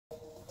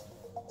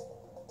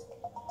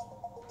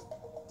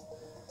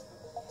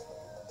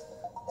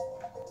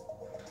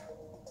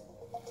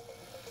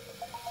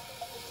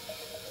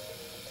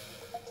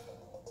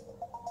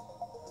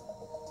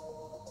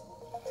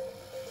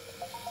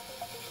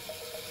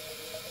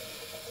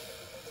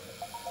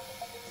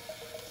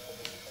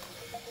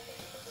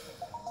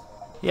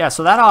Yeah,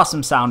 so that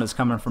awesome sound is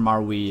coming from our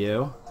Wii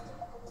U.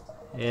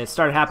 It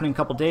started happening a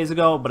couple days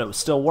ago, but it was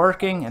still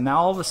working, and now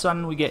all of a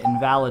sudden we get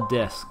invalid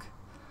disk.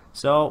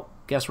 So,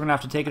 guess we're going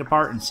to have to take it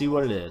apart and see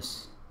what it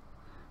is.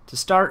 To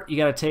start, you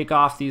got to take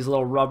off these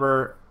little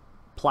rubber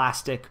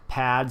plastic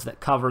pads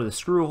that cover the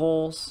screw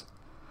holes.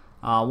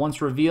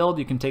 Once revealed,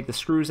 you can take the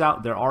screws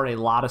out. There are a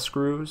lot of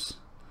screws.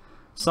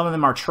 Some of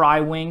them are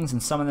tri-wings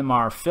and some of them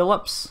are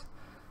Phillips.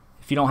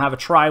 If you don't have a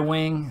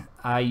tri-wing,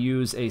 I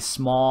use a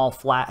small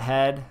flat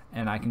head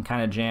and I can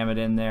kind of jam it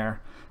in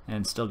there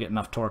and still get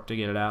enough torque to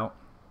get it out.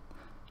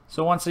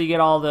 So once you get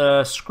all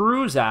the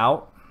screws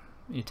out,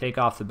 you take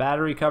off the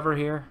battery cover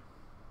here.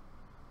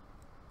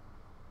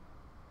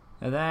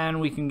 And then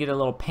we can get a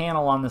little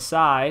panel on the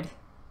side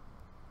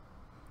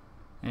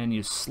and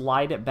you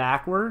slide it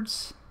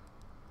backwards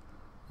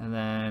and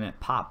then it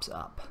pops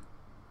up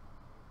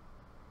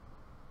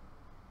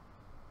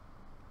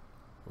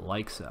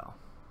like so.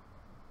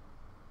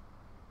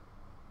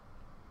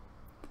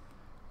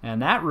 And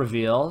that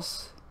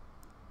reveals,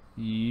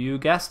 you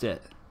guessed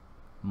it,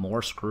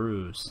 more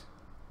screws.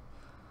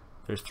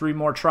 There's 3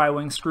 more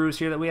tri-wing screws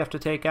here that we have to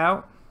take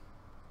out.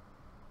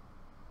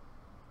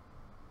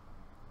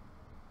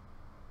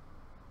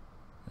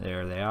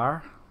 There they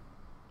are.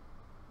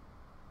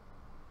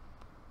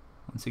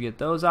 Once you get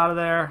those out of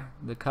there,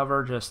 the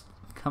cover just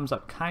comes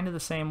up kind of the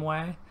same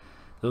way.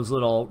 Those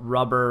little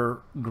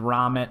rubber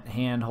grommet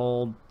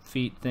handhold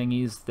feet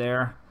thingies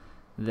there,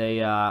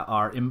 they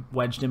are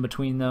wedged in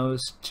between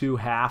those 2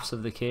 halves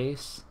of the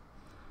case.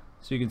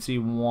 So you can see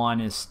one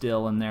is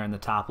still in there in the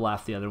top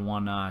left, the other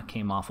one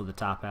came off of the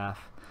top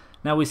half.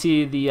 Now we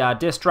see the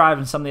disk drive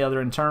and some of the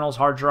other internals,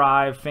 hard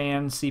drive,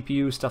 fans,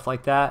 CPU, stuff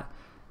like that.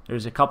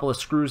 There's a couple of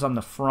screws on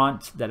the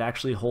front that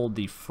actually hold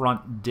the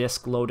front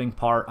disk loading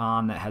part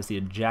on that has the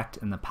eject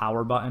and the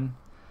power button.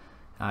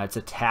 It's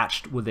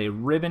attached with a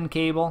ribbon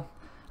cable.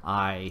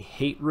 I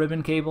hate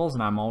ribbon cables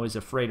and I'm always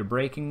afraid of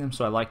breaking them,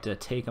 so I like to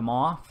take them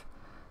off.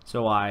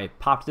 So I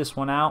popped this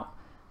one out,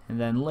 and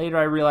then later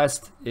I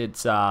realized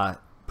it's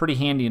pretty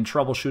handy in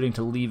troubleshooting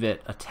to leave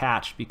it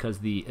attached because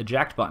the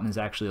eject button is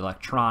actually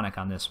electronic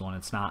on this one.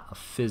 It's not a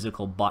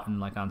physical button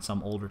like on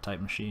some older type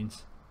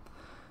machines.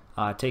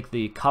 Take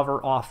the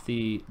cover off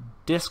the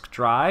disk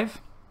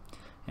drive,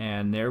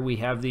 and there we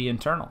have the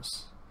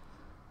internals.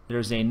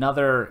 There's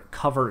another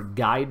cover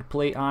guide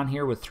plate on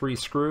here with 3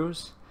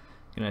 screws.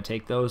 I'm going to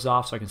take those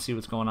off so I can see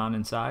what's going on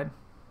inside.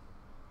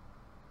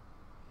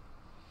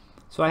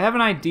 So I have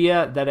an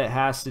idea that it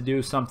has to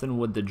do something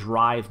with the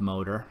drive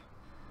motor.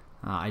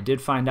 I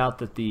did find out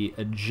that the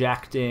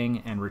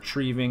ejecting and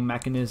retrieving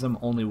mechanism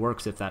only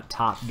works if that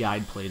top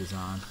guide plate is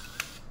on.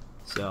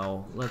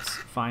 So let's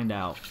find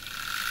out.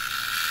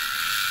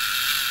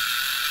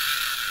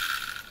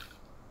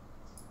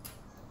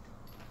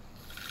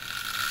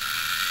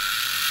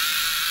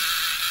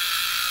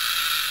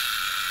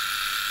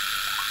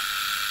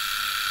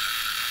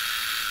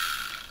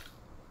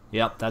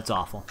 Yep, that's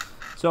awful.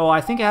 So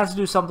I think it has to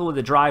do something with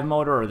the drive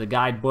motor or the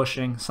guide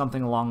bushing,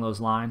 something along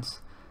those lines.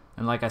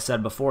 And like I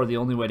said before, the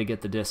only way to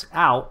get the disc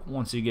out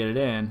once you get it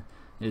in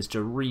is to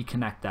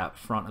reconnect that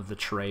front of the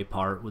tray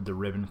part with the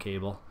ribbon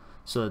cable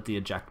so that the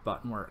eject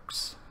button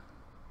works.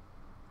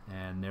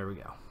 And there we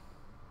go.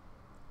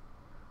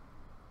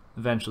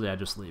 Eventually I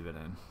just leave it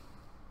in.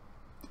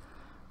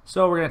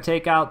 So we're going to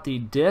take out the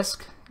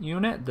disk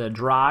unit, the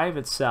drive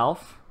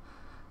itself.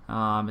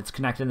 It's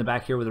connected in the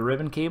back here with a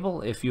ribbon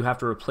cable. If you have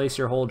to replace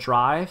your whole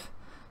drive,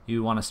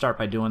 you want to start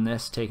by doing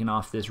this, taking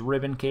off this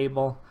ribbon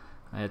cable.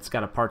 It's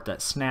got a part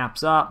that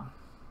snaps up.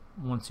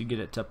 Once you get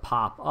it to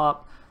pop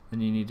up, then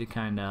you need to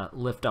kind of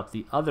lift up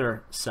the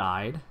other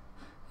side.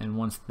 And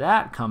once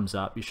that comes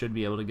up, you should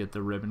be able to get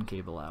the ribbon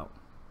cable out.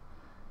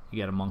 You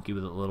got to monkey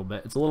with it a little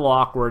bit. It's a little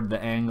awkward,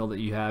 the angle that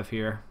you have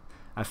here.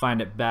 I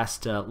find it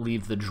best to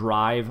leave the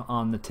drive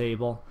on the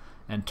table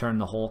and turn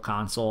the whole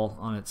console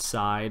on its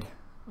side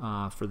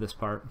for this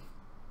part.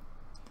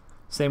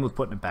 Same with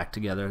putting it back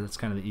together. That's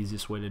kind of the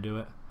easiest way to do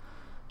it.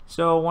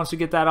 So once we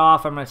get that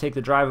off, I'm going to take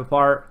the drive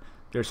apart.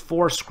 There's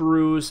 4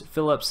 screws,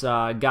 Phillips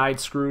guide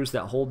screws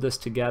that hold this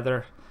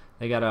together.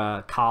 They got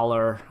a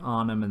collar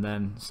on them and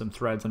then some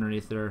threads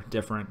underneath that are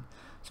different.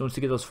 So once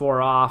you get those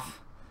 4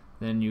 off,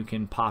 then you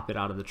can pop it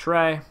out of the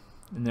tray,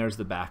 and there's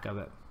the back of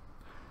it.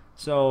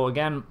 So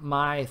again,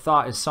 my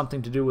thought is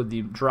something to do with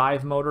the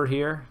drive motor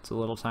here. It's a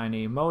little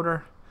tiny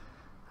motor,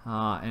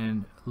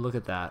 and look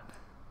at that.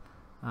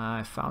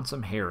 I found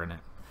some hair in it.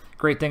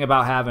 Great thing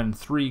about having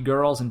 3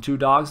 girls and 2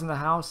 dogs in the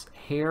house,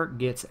 hair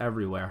gets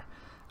everywhere.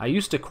 I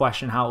used to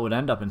question how it would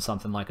end up in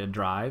something like a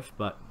drive,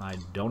 but I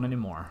don't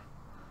anymore.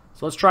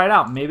 So let's try it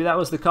out. Maybe that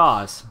was the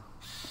cause.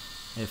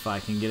 If I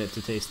can get it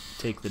to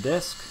take the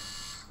disc.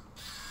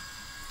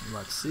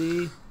 Let's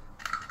see.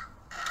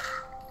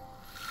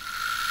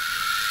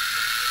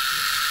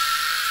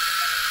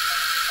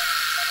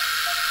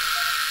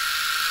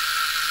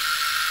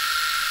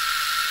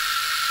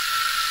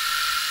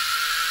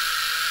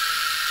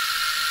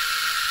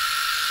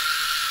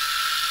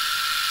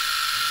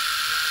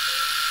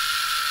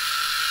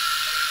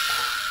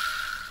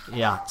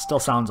 Yeah, it still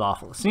sounds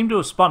awful. It seemed to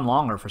have spun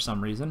longer for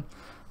some reason,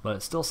 but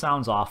it still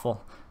sounds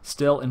awful.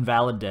 Still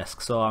invalid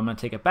disc. So I'm going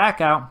to take it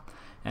back out,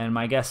 and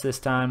my guess this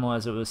time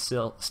was it was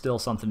still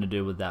something to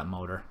do with that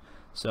motor.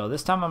 So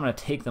this time I'm going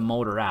to take the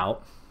motor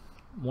out.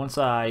 Once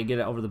I get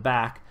it over the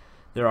back,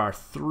 there are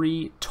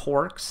 3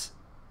 Torx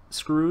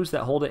screws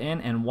that hold it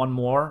in and 1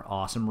 more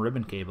awesome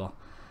ribbon cable.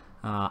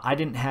 I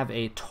didn't have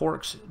a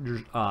Torx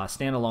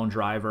standalone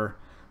driver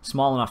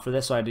small enough for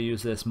this, so I had to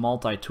use this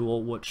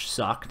multi-tool, which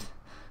sucked.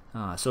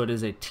 So it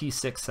is a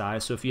T6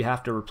 size, so if you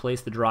have to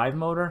replace the drive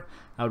motor,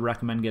 I would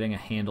recommend getting a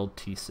handled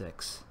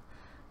T6.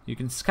 You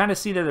can kind of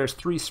see that there's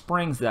 3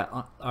 springs that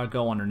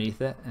go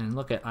underneath it, and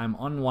look at, I'm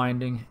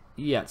unwinding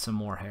yet some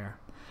more hair.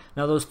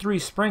 Now those 3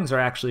 springs are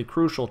actually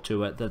crucial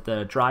to it, that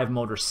the drive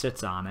motor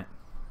sits on it.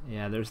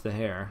 Yeah, there's the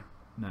hair.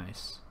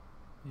 Nice.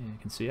 Yeah, you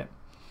can see it.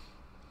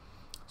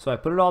 So I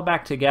put it all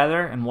back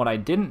together, and what I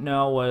didn't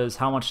know was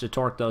how much to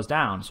torque those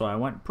down, so I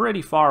went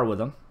pretty far with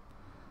them.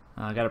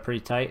 I got it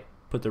pretty tight.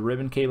 Put the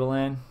ribbon cable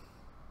in.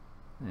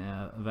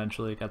 Yeah,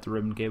 eventually got the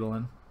ribbon cable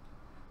in.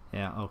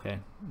 Yeah, okay.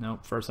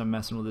 Nope, first I'm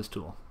messing with this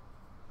tool.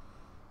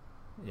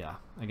 Yeah,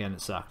 again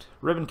it sucked.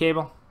 Ribbon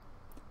cable,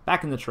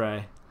 back in the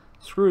tray,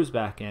 screws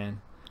back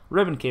in,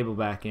 ribbon cable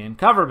back in,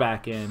 cover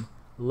back in,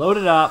 load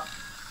it up.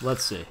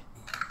 Let's see.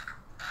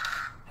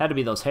 Had to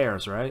be those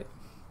hairs, right?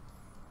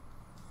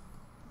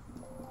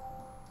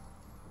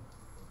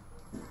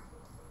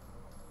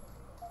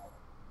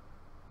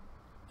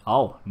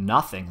 Oh,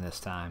 nothing this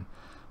time.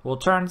 Well,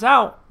 it turns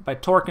out, by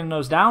torquing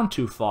those down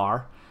too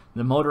far,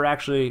 the motor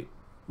actually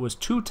was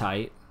too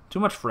tight, too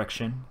much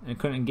friction, and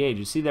couldn't engage.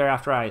 You see there,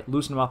 after I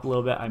loosened them up a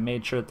little bit, I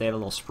made sure that they had a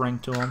little spring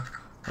to them.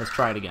 Let's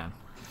try it again.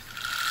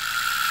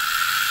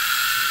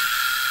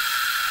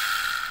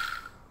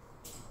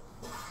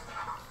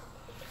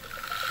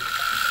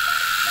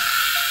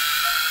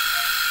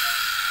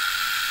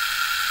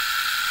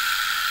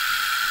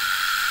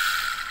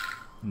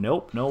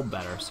 Nope, no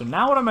better. So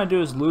now what I'm going to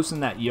do is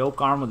loosen that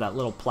yoke arm with that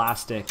little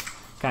plastic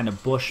kind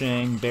of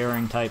bushing,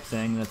 bearing type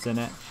thing that's in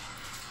it.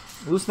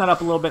 Loosen that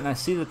up a little bit, and I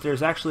see that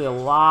there's actually a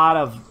lot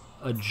of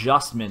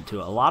adjustment to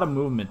it, a lot of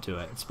movement to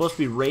it. It's supposed to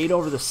be right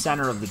over the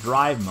center of the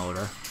drive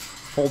motor,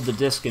 hold the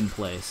disc in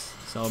place.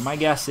 So my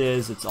guess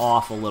is it's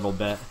off a little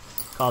bit,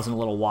 causing a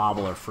little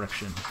wobble or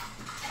friction.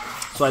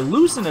 So I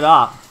loosen it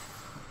up,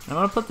 and I'm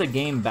going to put the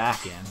game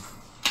back in.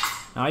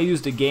 Now I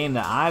used a game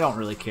that I don't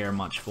really care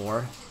much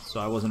for, so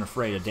I wasn't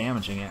afraid of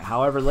damaging it.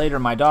 However, later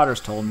my daughters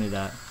told me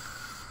that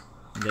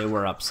they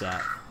were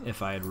upset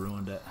if I had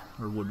ruined it,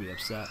 or would be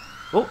upset.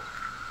 Oh!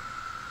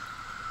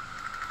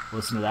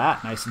 Listen to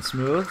that, nice and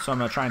smooth. So I'm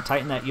going to try and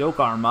tighten that yoke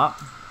arm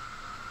up.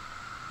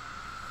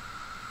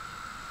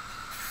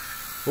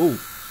 Ooh,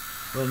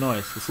 little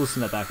noise. Let's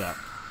loosen that back up.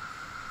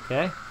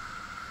 Okay.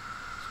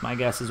 So my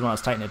guess is when I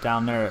was tightening it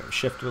down there, it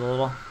shifted a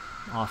little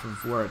off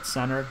of where it's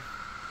centered.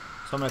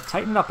 So I'm going to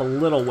tighten it up a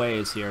little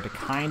ways here to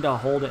kind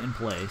of hold it in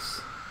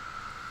place.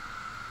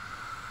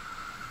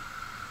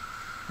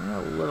 A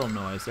little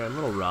noise there, a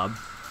little rub.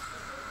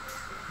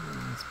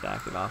 Let's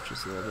back it off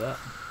just a little bit.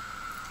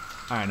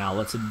 Alright, now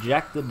let's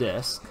eject the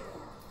disc.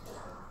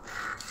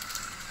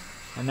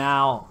 And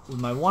now, with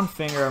my one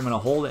finger, I'm going to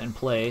hold it in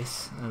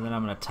place, and then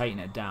I'm going to tighten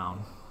it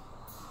down.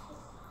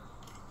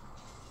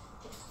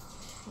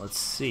 Let's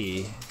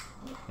see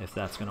if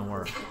that's going to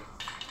work.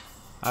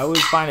 I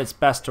always find it's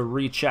best to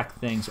recheck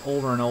things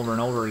over and over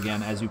and over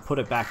again as you put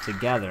it back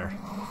together.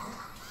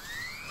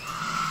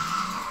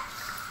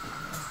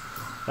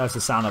 That's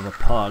the sound of a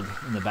pug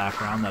in the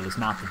background. That is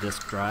not the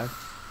disk drive.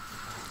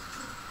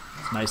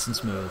 It's nice and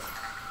smooth.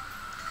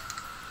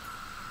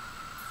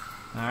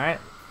 Alright,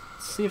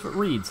 let's see if it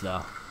reads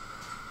though.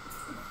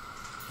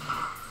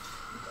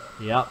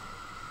 Yep,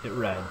 it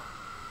read.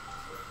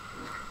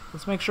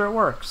 Let's make sure it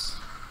works.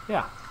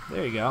 Yeah,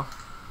 there you go.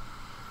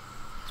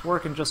 It's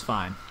working just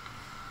fine.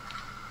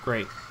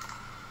 Great.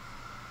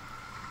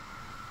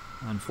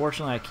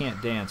 Unfortunately, I can't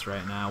dance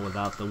right now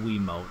without the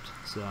Wiimote,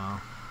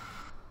 so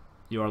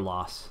your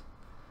loss.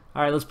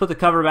 Alright, let's put the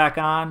cover back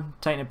on,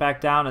 tighten it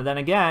back down, and then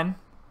again,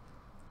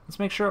 let's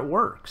make sure it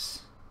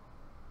works.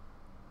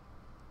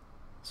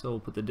 So we'll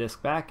put the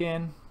disc back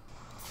in.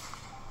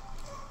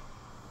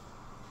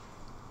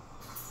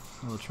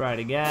 We'll try it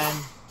again.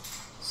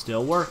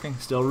 Still working,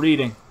 still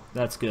reading.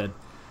 That's good.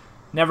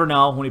 Never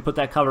know when you put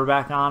that cover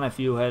back on if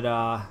you had,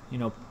 you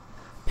know,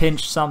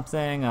 pinched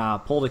something,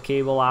 pulled a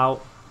cable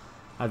out.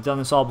 I've done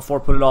this all before,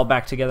 put it all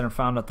back together and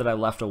found out that I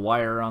left a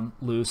wire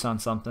loose on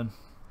something.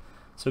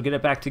 So get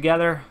it back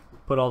together,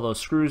 put all those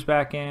screws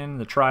back in,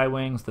 the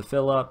tri-wings, the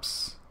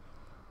Phillips,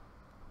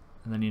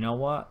 and then you know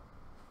what?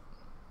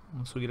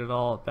 Once we get it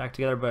all back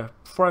together,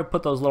 but before I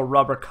put those little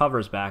rubber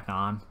covers back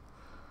on,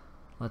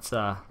 let's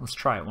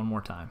try it one more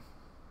time.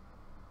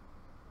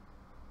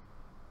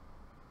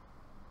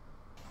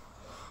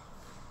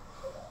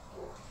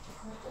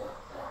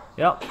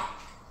 Yep,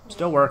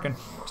 still working,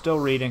 still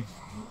reading.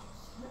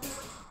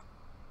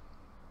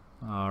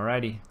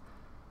 Alrighty.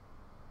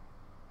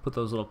 Put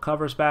those little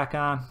covers back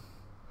on.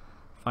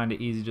 Find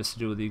it easy just to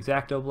do with the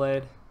X-Acto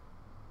blade.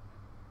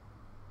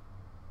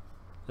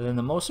 And then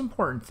the most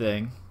important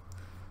thing,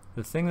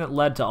 the thing that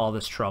led to all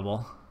this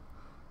trouble,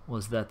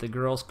 was that the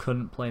girls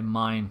couldn't play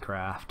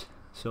Minecraft,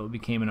 so it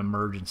became an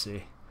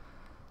emergency.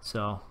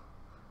 So,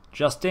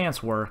 Just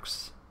Dance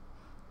works,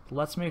 but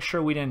let's make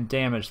sure we didn't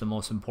damage the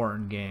most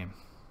important game.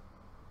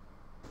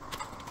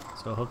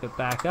 So hook it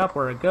back up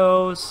where it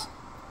goes,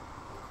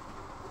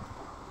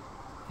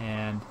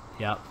 and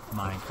yep,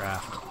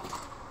 Minecraft.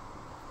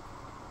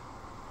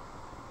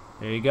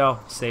 There you go,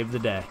 save the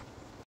day.